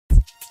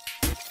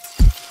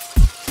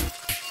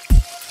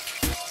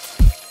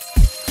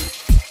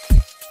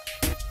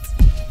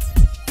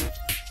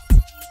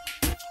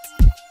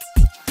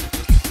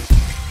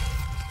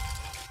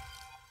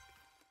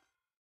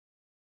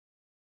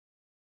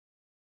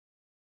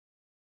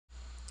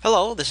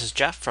Hello, this is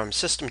Jeff from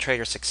System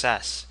Trader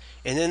Success,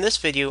 and in this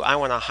video I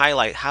want to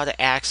highlight how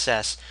to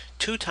access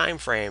two time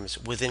frames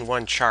within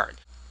one chart.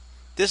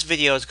 This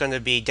video is going to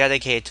be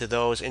dedicated to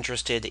those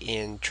interested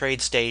in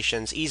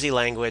TradeStation's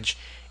EasyLanguage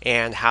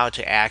and how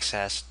to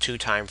access two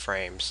time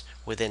frames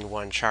within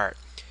one chart.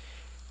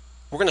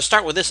 We're going to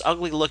start with this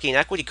ugly looking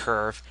equity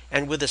curve,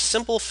 and with a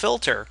simple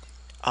filter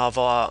of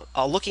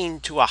looking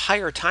to a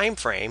higher time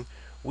frame,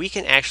 we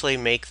can actually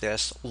make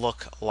this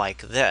look like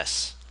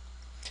this.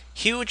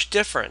 Huge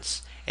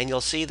difference, and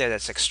you'll see that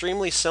it's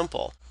extremely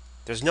simple.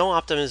 There's no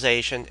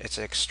optimization. It's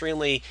an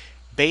extremely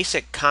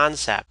basic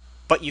concept,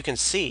 but you can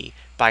see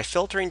by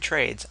filtering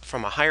trades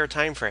from a higher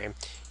time frame,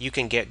 you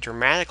can get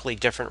dramatically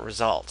different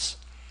results.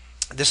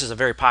 This is a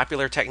very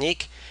popular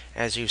technique,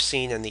 as you've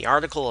seen in the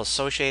article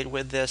associated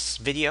with this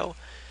video.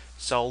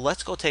 So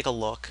let's go take a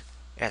look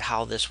at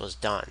how this was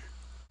done.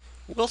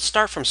 We'll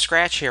start from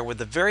scratch here with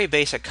the very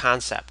basic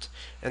concept.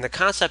 And the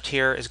concept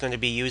here is going to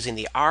be using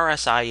the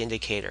RSI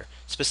indicator,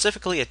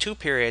 specifically a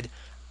 2-period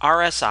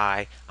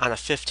RSI on a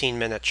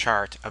 15-minute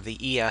chart of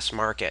the ES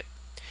market.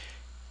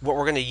 What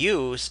we're going to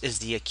use is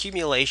the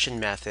accumulation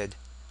method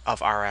of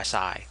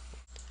RSI.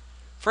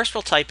 First,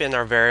 we'll type in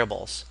our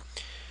variables.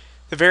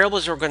 The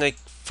variables we're going to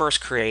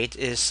first create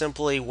is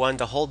simply one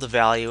to hold the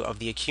value of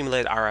the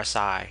accumulated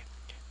RSI.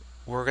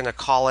 We're going to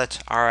call it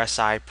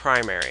RSI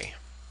primary.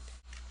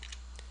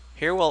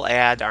 Here we'll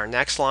add our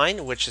next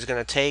line, which is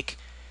going to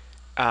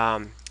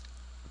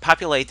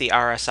populate the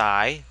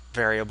RSI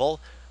variable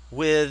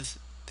with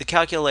the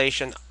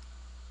calculation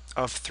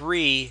of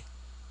 3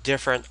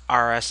 different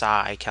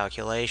RSI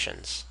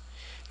calculations.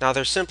 Now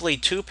there's simply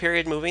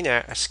two-period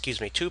RSIs,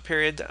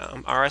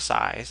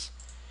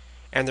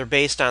 and they're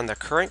based on the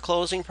current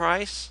closing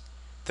price,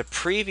 the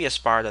previous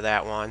bar to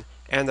that one,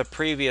 and the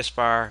previous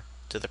bar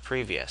to the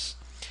previous.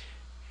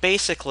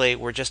 Basically,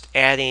 we're just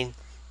adding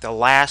the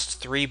last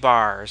 3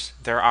 bars,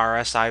 their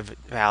RSI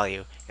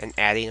value, and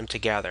adding them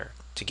together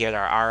to get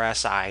our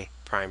RSI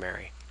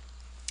primary.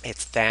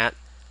 It's that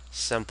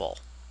simple.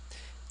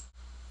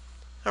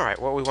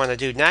 Alright, what we want to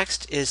do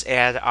next is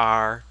add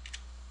our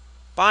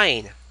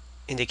buying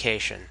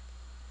indication.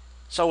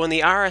 So when the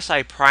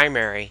RSI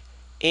primary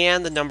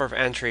and the number of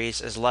entries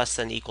is less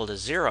than or equal to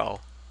 0,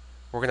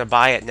 we're going to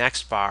buy at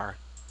next bar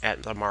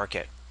at the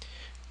market.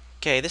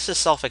 Okay, this is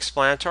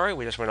self-explanatory.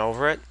 We just went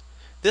over it.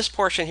 This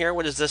portion here,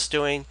 what is this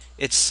doing?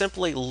 It's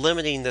simply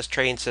limiting this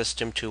trading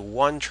system to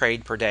 1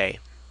 trade per day.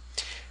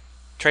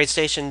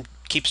 TradeStation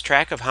keeps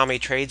track of how many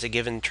trades a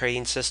given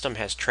trading system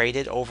has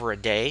traded over a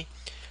day.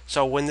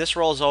 So when this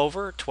rolls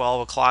over 12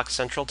 o'clock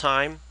Central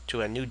Time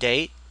to a new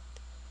date,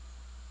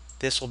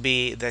 this will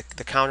be the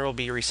counter will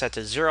be reset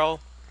to 0,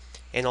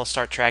 and it'll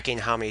start tracking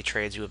how many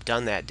trades you have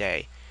done that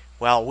day.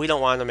 Well, we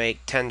don't want to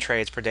make 10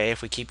 trades per day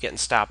if we keep getting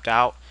stopped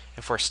out.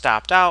 If we're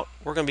stopped out,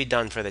 we're going to be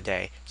done for the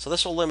day. So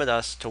this will limit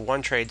us to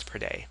 1 trade per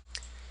day.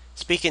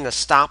 Speaking of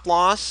stop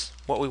loss,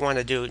 what we want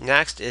to do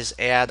next is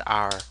add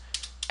our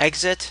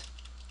exit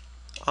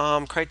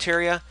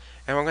criteria,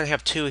 and we're going to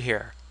have 2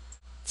 here.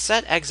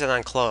 Set exit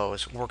on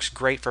close works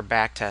great for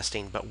back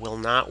testing, but will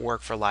not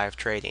work for live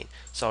trading.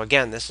 So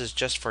again, this is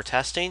just for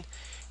testing,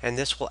 and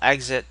this will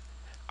exit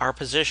our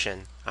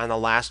position on the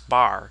last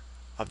bar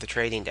of the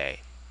trading day.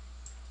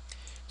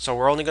 So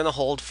we're only going to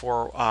hold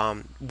for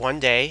 1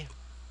 day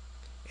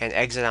and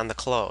exit on the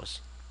close.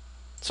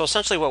 So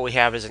essentially what we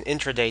have is an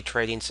intraday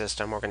trading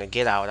system. We're going to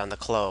get out on the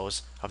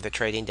close of the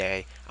trading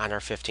day on our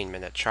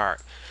 15-minute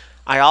chart.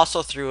 I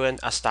also threw in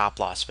a stop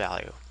loss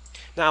value.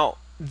 Now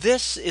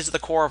this is the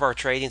core of our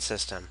trading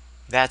system.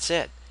 That's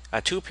it.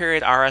 A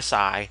 2-period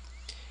RSI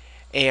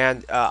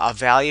and a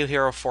value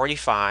here of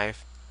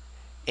 45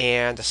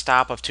 and a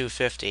stop of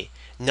 250.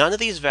 None of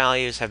these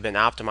values have been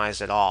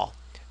optimized at all.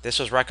 This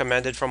was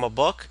recommended from a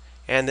book,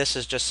 and this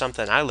is just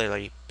something I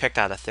literally picked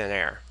out of thin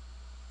air.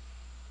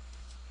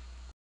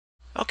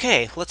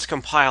 Okay, let's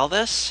compile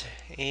this,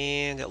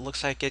 and it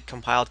looks like it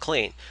compiled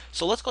clean.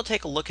 So let's go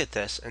take a look at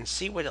this and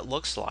see what it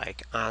looks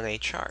like on a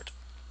chart.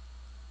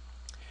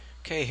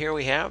 Okay, here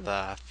we have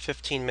the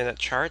 15-minute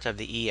chart of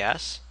the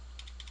ES.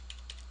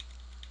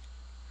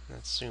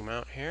 Let's zoom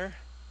out here.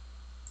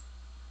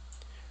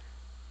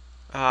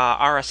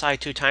 RSI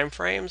Two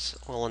Timeframes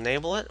will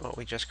enable it, what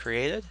we just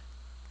created.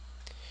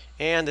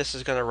 And this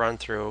is going to run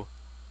through,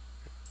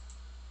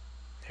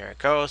 there it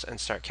goes, and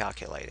start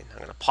calculating. I'm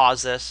going to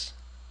pause this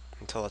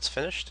until it's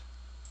finished.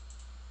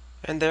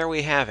 And there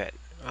we have it.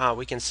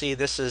 We can see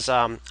this is,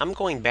 I'm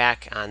going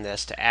back on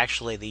this to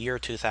actually the year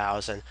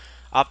 2000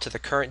 up to the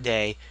current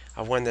day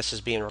of when this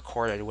is being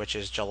recorded, which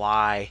is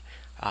July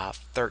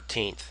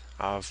 13th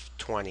of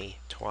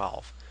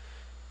 2012.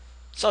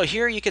 So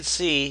here you can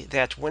see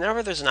that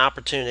whenever there's an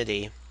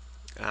opportunity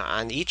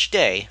on each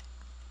day,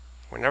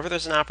 whenever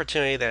there's an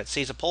opportunity that it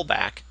sees a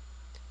pullback,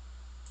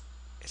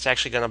 it's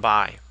actually going to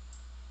buy.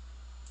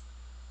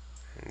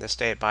 And this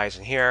day it buys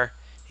in here.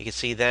 You can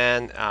see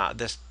then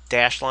this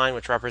dashed line,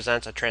 which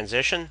represents a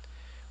transition.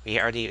 We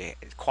already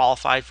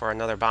qualified for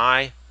another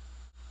buy.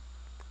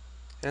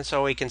 And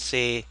so we can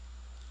see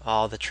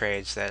all the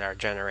trades that are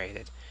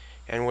generated.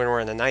 And when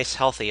we're in a nice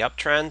healthy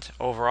uptrend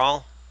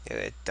overall,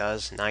 it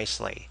does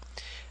nicely.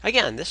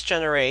 Again, this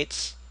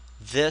generates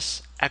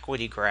this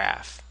equity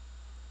graph.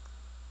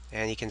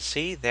 And you can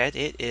see that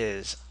it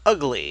is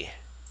ugly.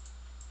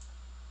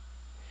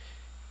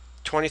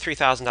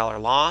 $23,000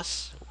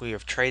 loss. We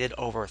have traded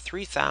over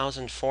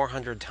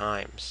 3,400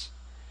 times.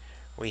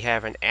 We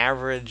have an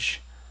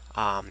average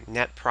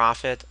net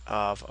profit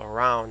of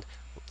around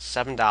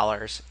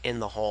 $7 in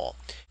the hole.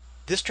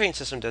 This trading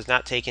system does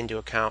not take into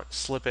account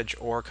slippage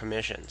or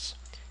commissions.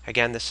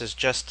 Again, this is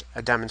just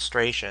a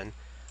demonstration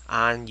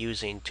on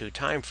using two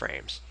time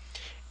frames.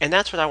 And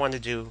that's what I want to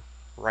do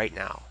right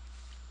now.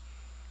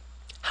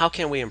 How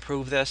can we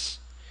improve this?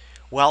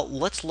 Well,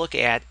 let's look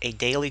at a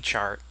daily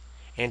chart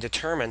and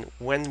determine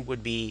when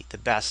would be the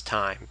best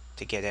time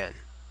to get in.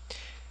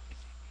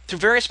 Through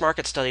various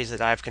market studies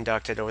that I've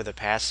conducted over the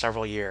past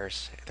several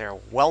years, they're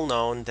well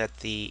known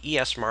that the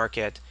ES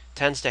market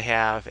tends to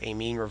have a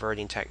mean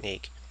reverting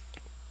technique.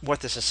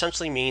 What this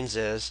essentially means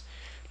is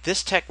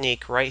this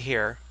technique right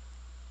here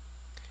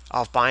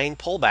of buying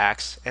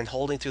pullbacks and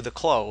holding through the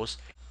close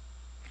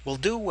will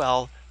do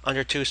well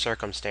under two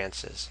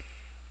circumstances.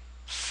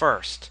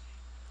 First,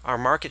 our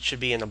market should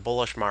be in a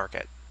bullish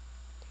market.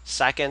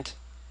 Second,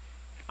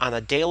 on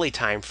a daily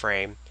time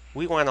frame,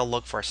 we want to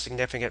look for a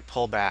significant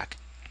pullback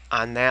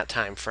on that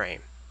time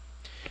frame.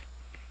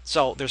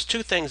 So there's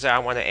two things that I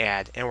want to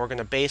add, and we're going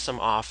to base them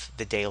off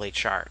the daily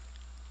chart.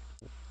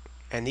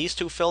 And these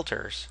two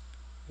filters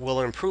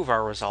will improve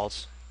our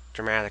results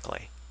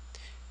dramatically.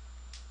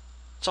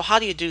 So how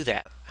do you do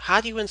that?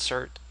 How do you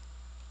insert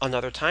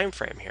another time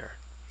frame here?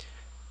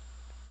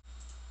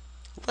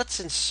 Let's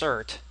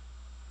insert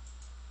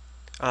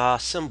a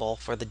symbol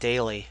for the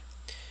daily.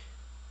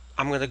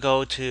 I'm going to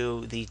go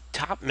to the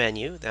top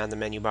menu, down the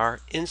menu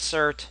bar,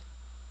 insert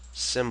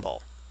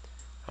symbol.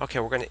 Okay,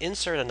 we're going to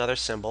insert another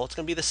symbol. It's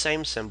going to be the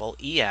same symbol,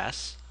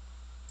 ES.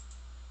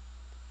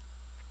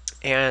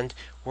 And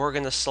we're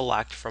going to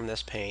select from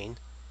this pane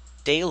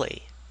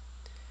daily.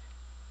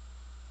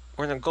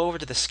 We're going to go over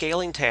to the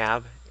scaling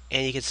tab,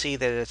 and you can see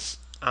that it's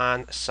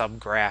on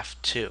subgraph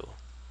 2.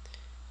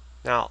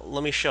 Now,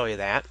 let me show you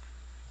that.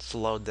 Let's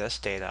load this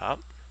data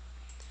up.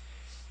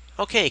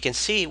 Okay, you can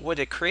see what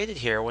it created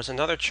here was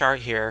another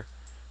chart here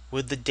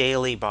with the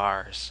daily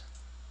bars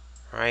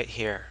right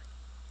here.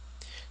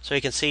 So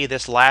you can see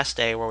this last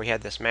day where we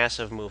had this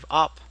massive move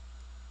up,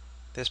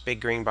 this big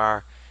green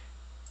bar,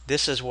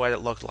 this is what it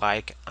looked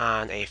like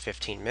on a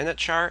 15-minute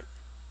chart,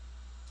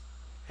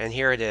 and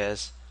here it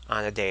is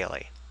on a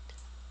daily.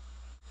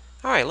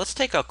 Alright, let's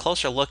take a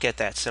closer look at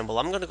that symbol.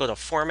 I'm going to go to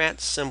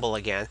Format Symbol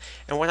again,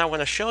 and what I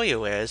want to show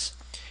you is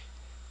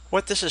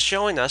what this is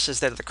showing us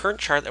is that the current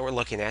chart that we're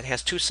looking at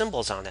has two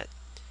symbols on it.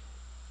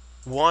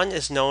 One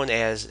is known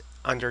as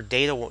under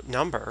data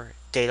number,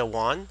 data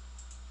 1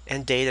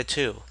 and data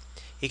 2.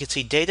 You can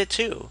see data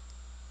 2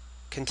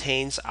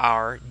 contains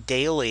our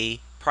daily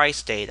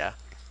price data,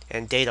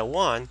 and data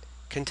 1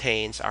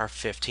 contains our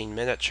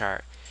 15-minute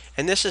chart.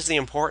 And this is the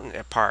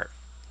important part.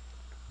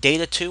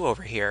 Data 2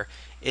 over here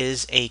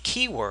is a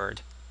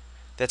keyword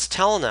that's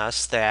telling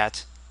us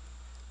that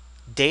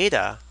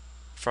data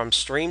from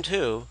stream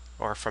 2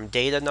 or from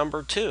data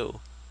number 2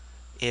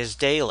 is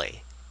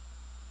daily.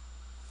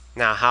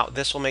 Now, how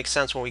this will make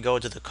sense when we go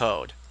to the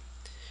code.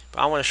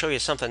 But I want to show you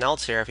something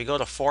else here. If you go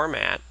to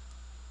Format,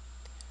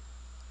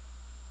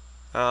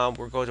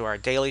 we'll go to our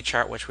daily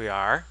chart, which we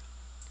are.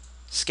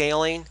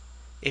 Scaling,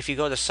 if you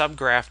go to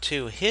subgraph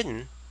 2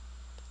 hidden,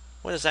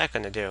 what is that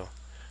going to do?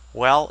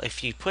 Well,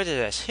 if you put it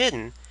as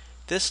hidden,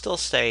 this still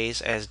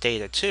stays as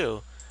data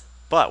 2,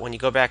 but when you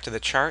go back to the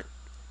chart,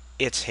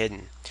 it's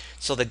hidden.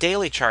 So the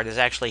daily chart is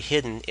actually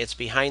hidden. It's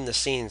behind the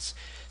scenes.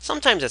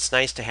 Sometimes it's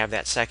nice to have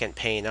that second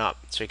pane up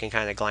so you can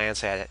kind of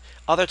glance at it.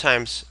 Other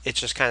times it's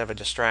just kind of a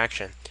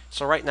distraction.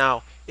 So right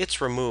now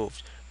it's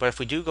removed. But if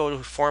we do go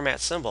to Format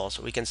Symbols,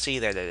 we can see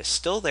that it is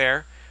still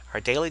there. Our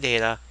daily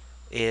data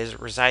is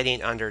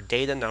residing under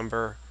data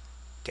number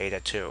data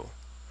 2.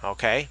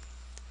 Okay?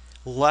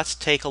 Let's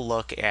take a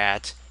look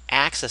at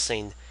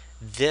accessing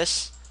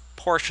this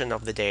portion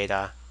of the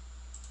data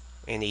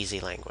in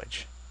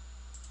EasyLanguage.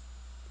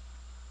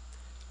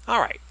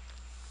 Alright.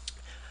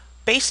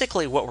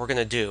 Basically what we're going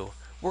to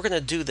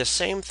do the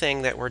same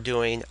thing that we're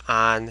doing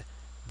on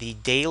the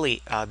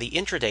daily, the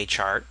intraday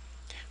chart,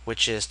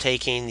 which is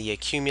taking the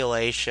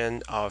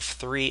accumulation of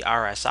 3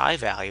 RSI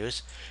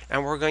values,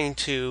 and we're going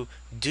to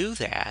do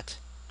that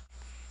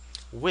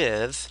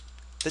with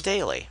the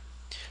daily.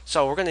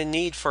 So we're going to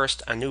need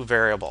first a new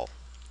variable.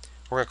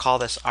 We're going to call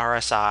this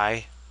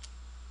RSI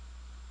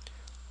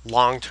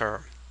long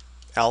term,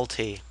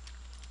 LT.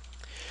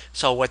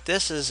 So what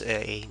this is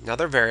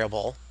another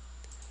variable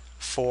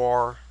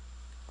for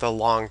the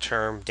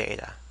long-term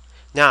data.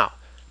 Now,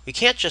 we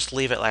can't just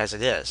leave it as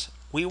it is.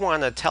 We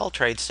want to tell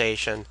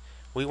TradeStation,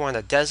 we want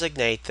to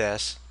designate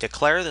this,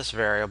 declare this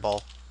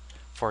variable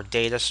for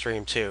data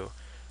stream 2.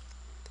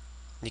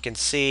 You can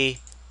see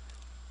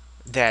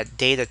that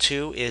data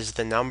 2 is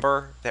the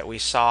number that we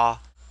saw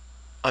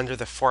under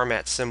the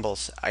Format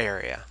Symbols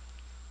area.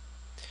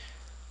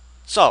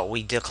 So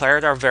we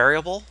declared our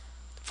variable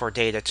for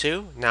data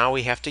 2. Now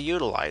we have to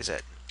utilize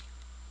it.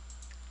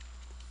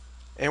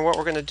 And what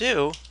we're going to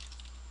do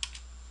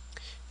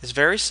is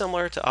very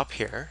similar to up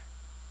here.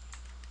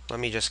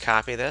 Let me just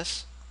copy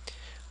this.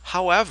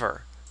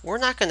 However, we're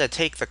not going to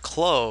take the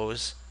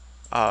close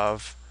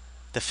of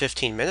the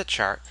 15-minute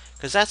chart,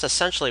 because that's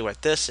essentially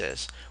what this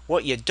is.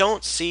 What you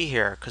don't see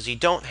here, because you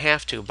don't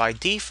have to, by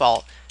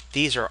default,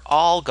 these are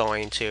all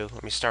going to,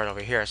 let me start over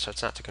here so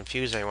it's not to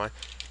confuse anyone,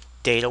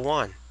 data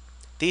 1.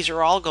 These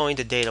are all going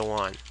to data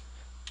 1.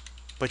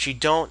 But you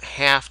don't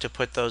have to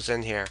put those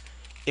in here.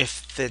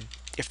 If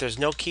there's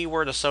no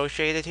keyword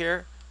associated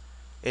here,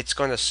 it's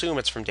going to assume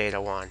it's from data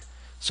 1.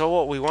 So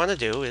what we want to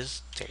do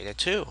is data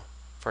 2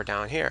 for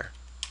down here.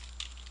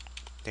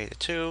 Data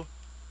 2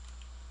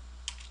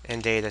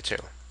 and data 2.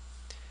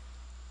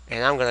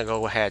 And I'm going to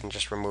go ahead and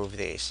just remove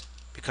these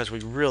because we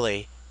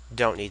really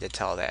don't need to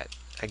tell that.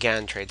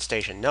 Again,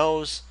 TradeStation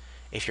knows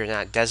if you're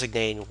not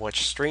designating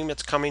which stream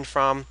it's coming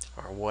from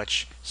or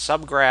which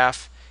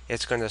subgraph,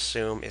 it's going to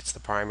assume it's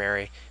the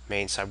primary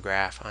main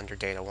subgraph under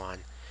data 1.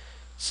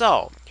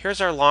 So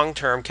here's our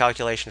long-term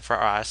calculation for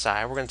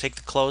RSI. We're going to take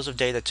the close of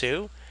data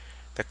 2,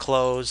 the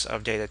close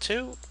of data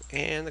 2,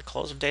 and the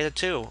close of data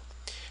 2.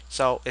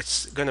 So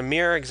it's going to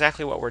mirror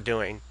exactly what we're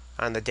doing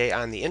on the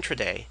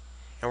intraday,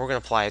 and we're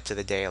going to apply it to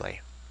the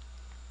daily.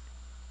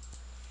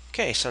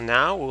 Okay, so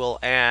now we'll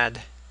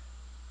add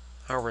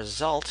our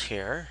result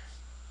here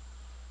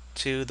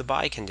to the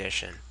buy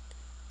condition.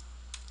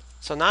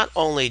 So not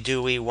only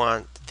do we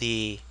want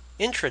the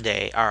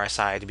intraday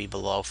RSI to be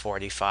below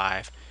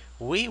 45,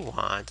 we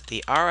want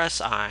the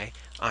RSI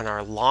on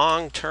our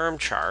long-term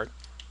chart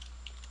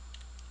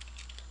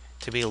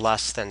to be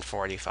less than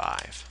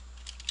 45.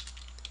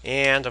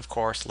 And of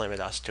course limit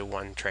us to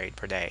 1 trade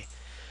per day.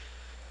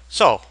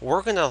 So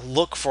we're going to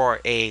look for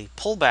a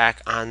pullback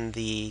on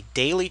the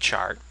daily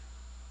chart,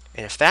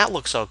 and if that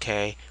looks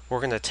okay,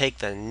 we're going to take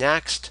the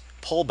next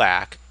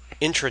pullback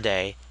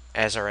intraday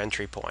as our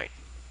entry point.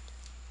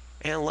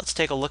 And let's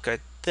take a look at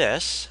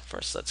this.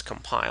 First, let's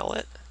compile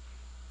it.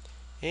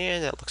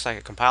 And it looks like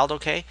it compiled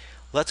okay.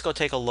 Let's go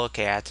take a look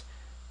at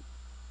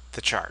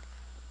the chart.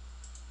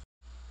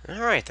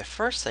 Alright, the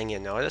first thing you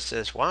notice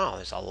is, wow,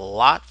 there's a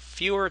lot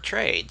fewer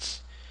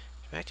trades.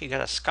 In fact, you got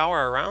to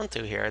scour around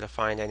through here to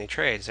find any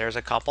trades. There's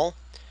a couple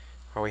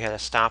where we had a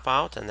stop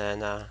out and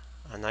then a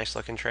nice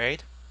looking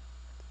trade.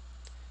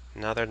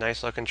 Another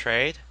nice looking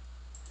trade.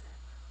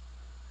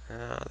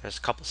 There's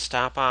a couple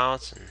stop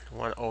outs and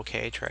one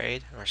okay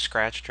trade or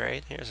scratch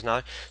trade. Here's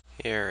another.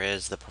 Here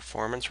is the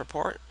performance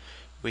report.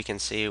 We can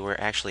see we're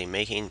actually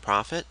making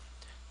profit,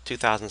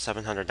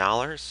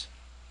 $2,700.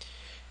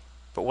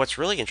 But what's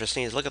really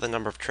interesting is look at the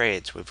number of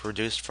trades. We've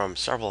reduced from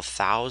several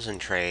thousand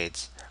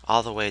trades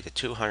all the way to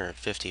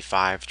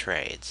 255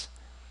 trades.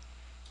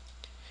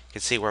 You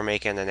can see we're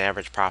making an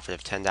average profit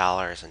of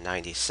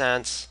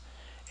 $10.90,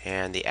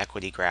 and the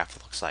equity graph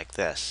looks like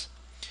this.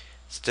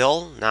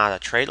 Still not a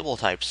tradable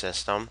type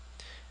system,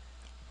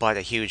 but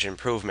a huge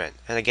improvement.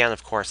 And again,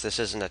 of course, this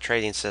isn't a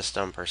trading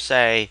system per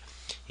se.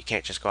 You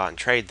can't just go out and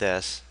trade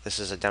this. This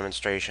is a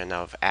demonstration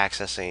of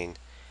accessing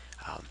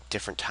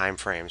different time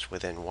frames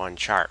within one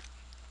chart.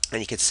 And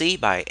you can see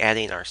by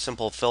adding our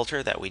simple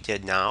filter that we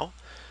did now,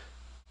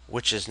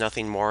 which is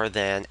nothing more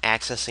than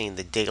accessing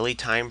the daily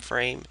time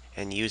frame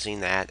and using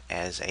that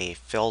as a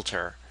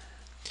filter,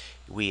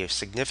 we have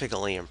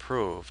significantly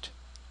improved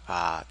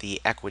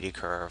the equity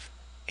curve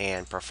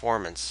and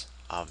performance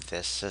of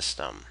this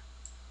system.